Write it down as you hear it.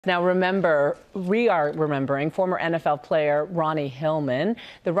Now we are remembering former NFL player Ronnie Hillman,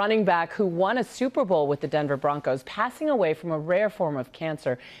 the running back who won a Super Bowl with the Denver Broncos, passing away from a rare form of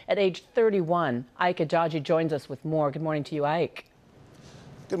cancer at age 31. Ike Ajaji joins us with more. Good morning to you, Ike.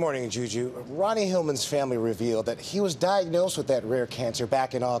 Good morning, Juju. Ronnie Hillman's family revealed that he was diagnosed with that rare cancer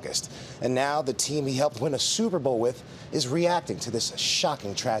back in August. And now the team he helped win a Super Bowl with is reacting to this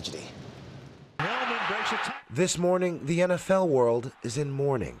shocking tragedy. This morning, the NFL world is in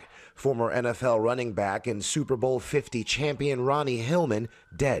mourning. Former NFL running back and Super Bowl 50 champion Ronnie Hillman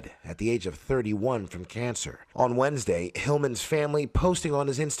dead at the age of 31 from cancer. On Wednesday, Hillman's family posting on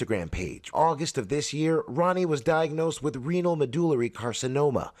his Instagram page, August of this year, Ronnie was diagnosed with renal medullary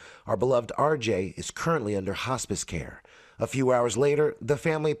carcinoma. Our beloved RJ is currently under hospice care. A few hours later, the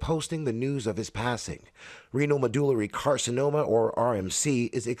family posting the news of his passing. Renal medullary carcinoma, or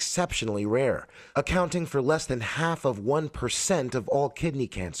RMC, is exceptionally rare, accounting for less than 0.5% of all kidney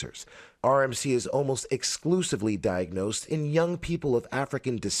cancers. RMC is almost exclusively diagnosed in young people of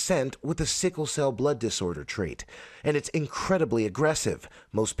African descent with a sickle cell blood disorder trait, and it's incredibly aggressive.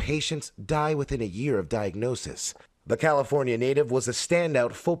 Most patients die within a year of diagnosis. The California native was a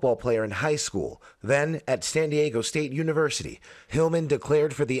standout football player in high school. Then, at San Diego State University, Hillman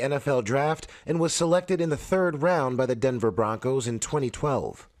declared for the NFL draft and was selected in the third round by the Denver Broncos in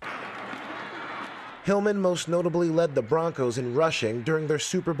 2012. Hillman most notably led the Broncos in rushing during their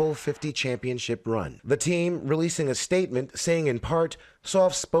Super Bowl 50 championship run. The team releasing a statement saying in part,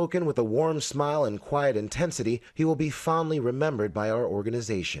 "Soft-spoken with a warm smile and quiet intensity, he will be fondly remembered by our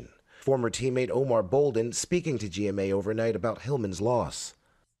organization." Former teammate Omar Bolden speaking to GMA overnight about Hillman's loss.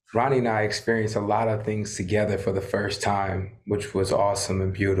 Ronnie and I experienced a lot of things together for the first time, which was awesome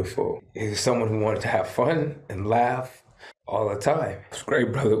and beautiful. He's someone who wanted to have fun and laugh all the time. He's a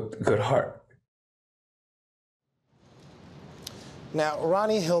great brother with a good heart. Now,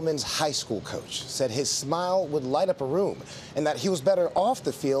 Ronnie Hillman's high school coach said his smile would light up a room and that he was better off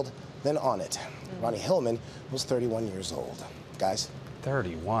the field than on it. Ronnie Hillman was 31 years old. Guys?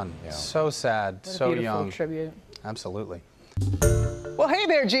 31. Yeah. So sad, what a so beautiful young. Tribute. Absolutely. Well, hey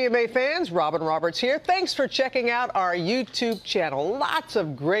there, GMA fans. Robin Roberts here. Thanks for checking out our YouTube channel. Lots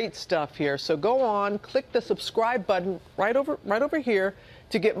of great stuff here. So go on, click the subscribe button right over here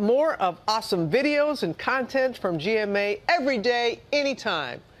to get more of awesome videos and content from GMA every day,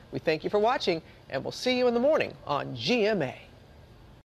 anytime. We thank you for watching, and we'll see you in the morning on GMA.